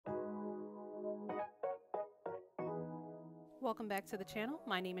welcome back to the channel.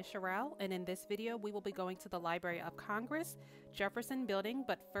 My name is Sherelle, and in this video we will be going to the Library of Congress, Jefferson building,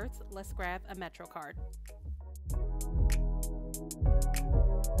 but first let's grab a Metro card.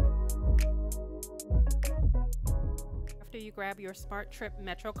 After you grab your Smart Trip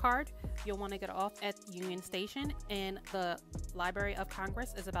Metro card, you'll want to get off at Union Station, and the Library of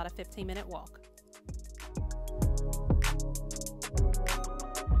Congress is about a 15-minute walk.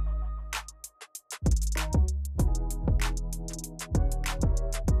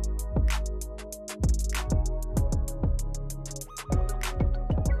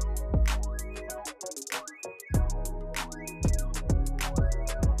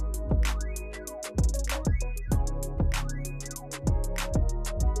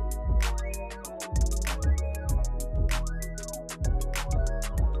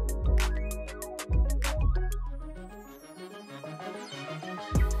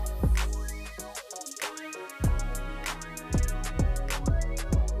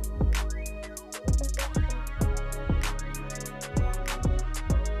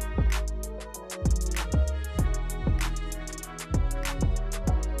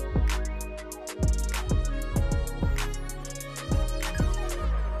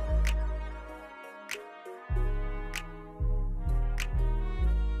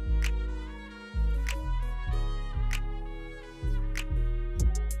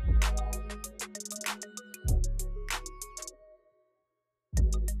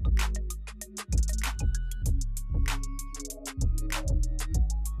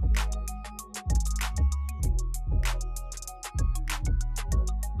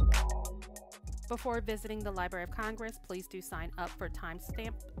 Before visiting the Library of Congress, please do sign up for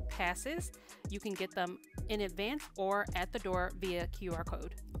timestamp passes. You can get them in advance or at the door via QR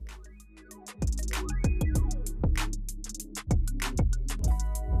code.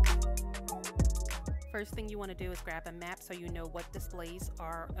 First thing you want to do is grab a map so you know what displays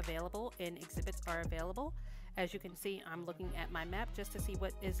are available and exhibits are available. As you can see, I'm looking at my map just to see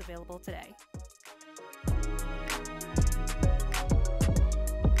what is available today.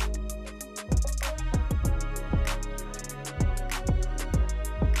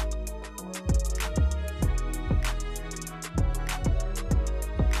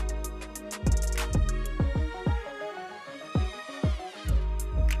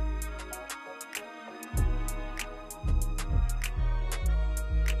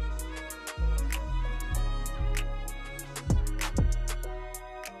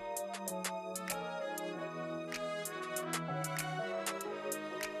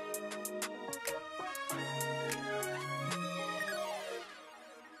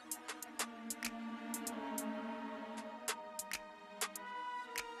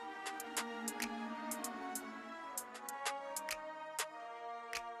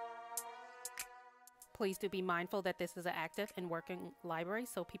 Please do be mindful that this is an active and working library,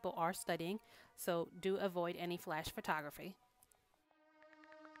 so people are studying, so do avoid any flash photography.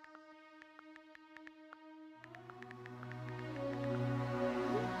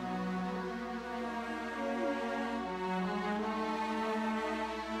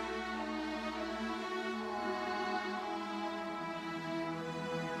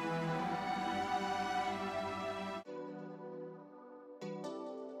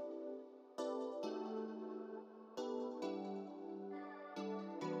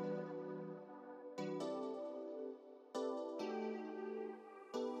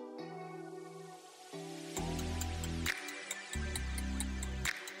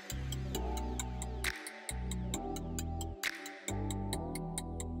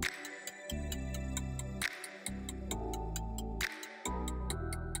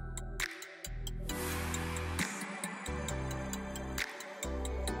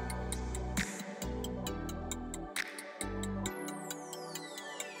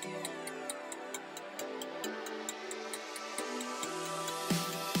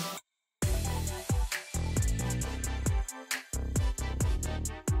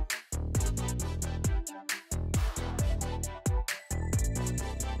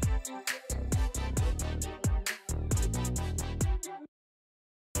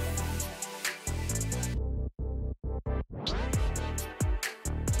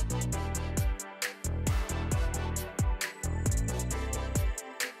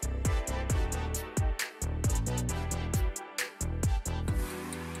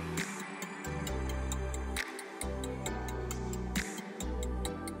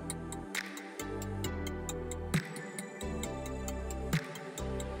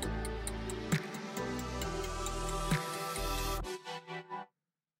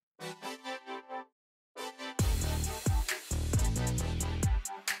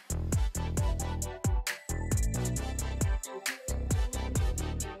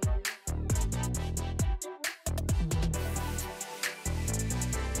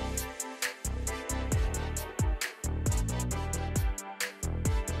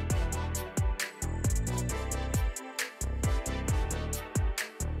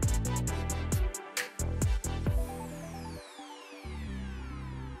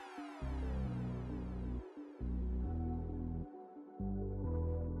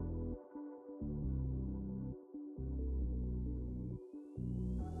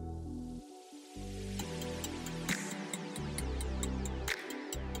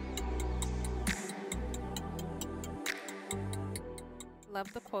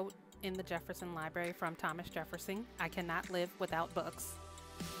 love the quote in the Jefferson Library from Thomas Jefferson, "I cannot live without books."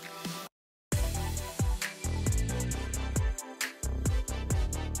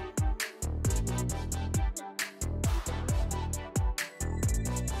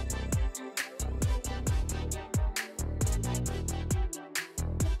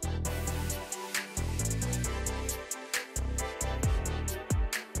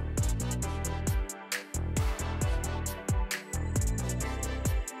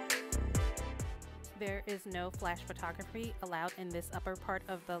 There is no flash photography allowed in this upper part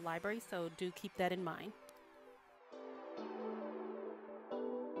of the library, so do keep that in mind.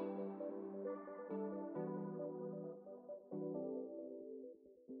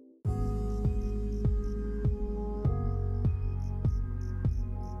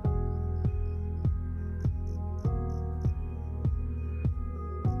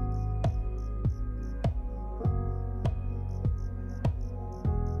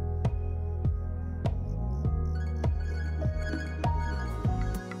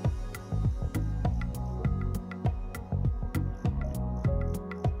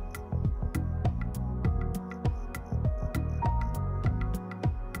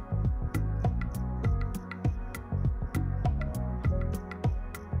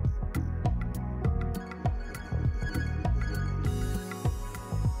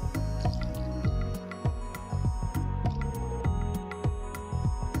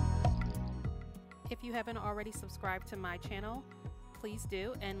 If you haven't already subscribed to my channel, please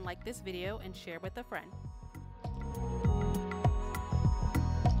do, and like this video and share with a friend.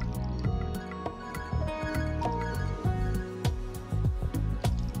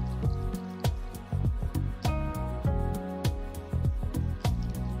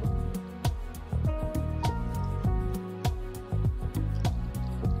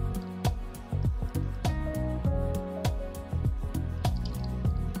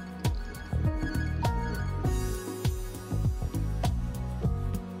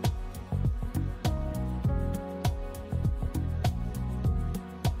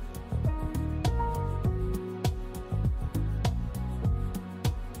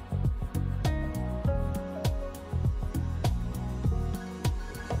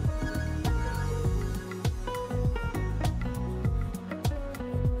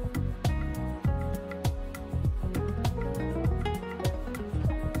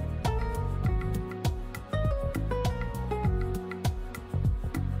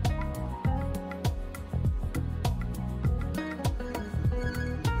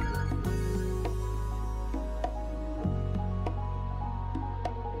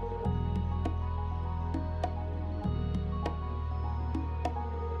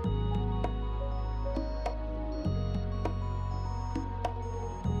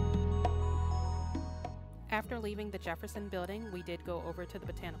 After leaving the Jefferson building, we did go over to the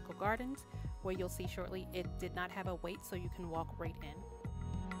Botanical Gardens, where you'll see shortly it did not have a wait, so you can walk right in.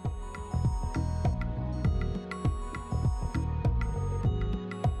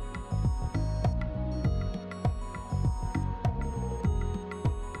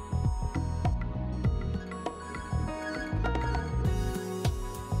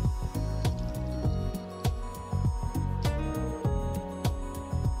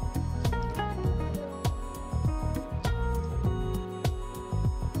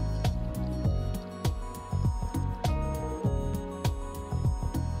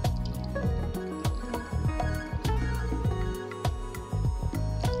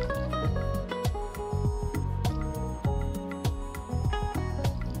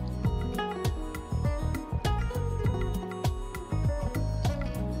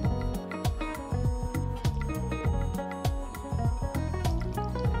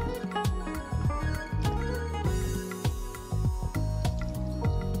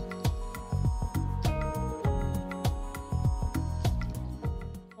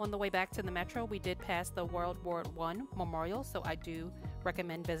 On the way back to the metro, we did pass the World War I Memorial, so I do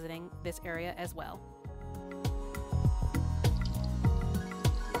recommend visiting this area as well.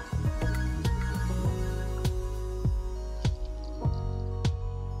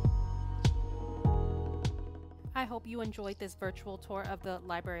 I hope you enjoyed this virtual tour of the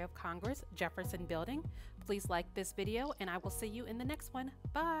Library of Congress, Jefferson Building. Please like this video, and I will see you in the next one.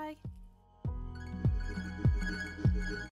 Bye!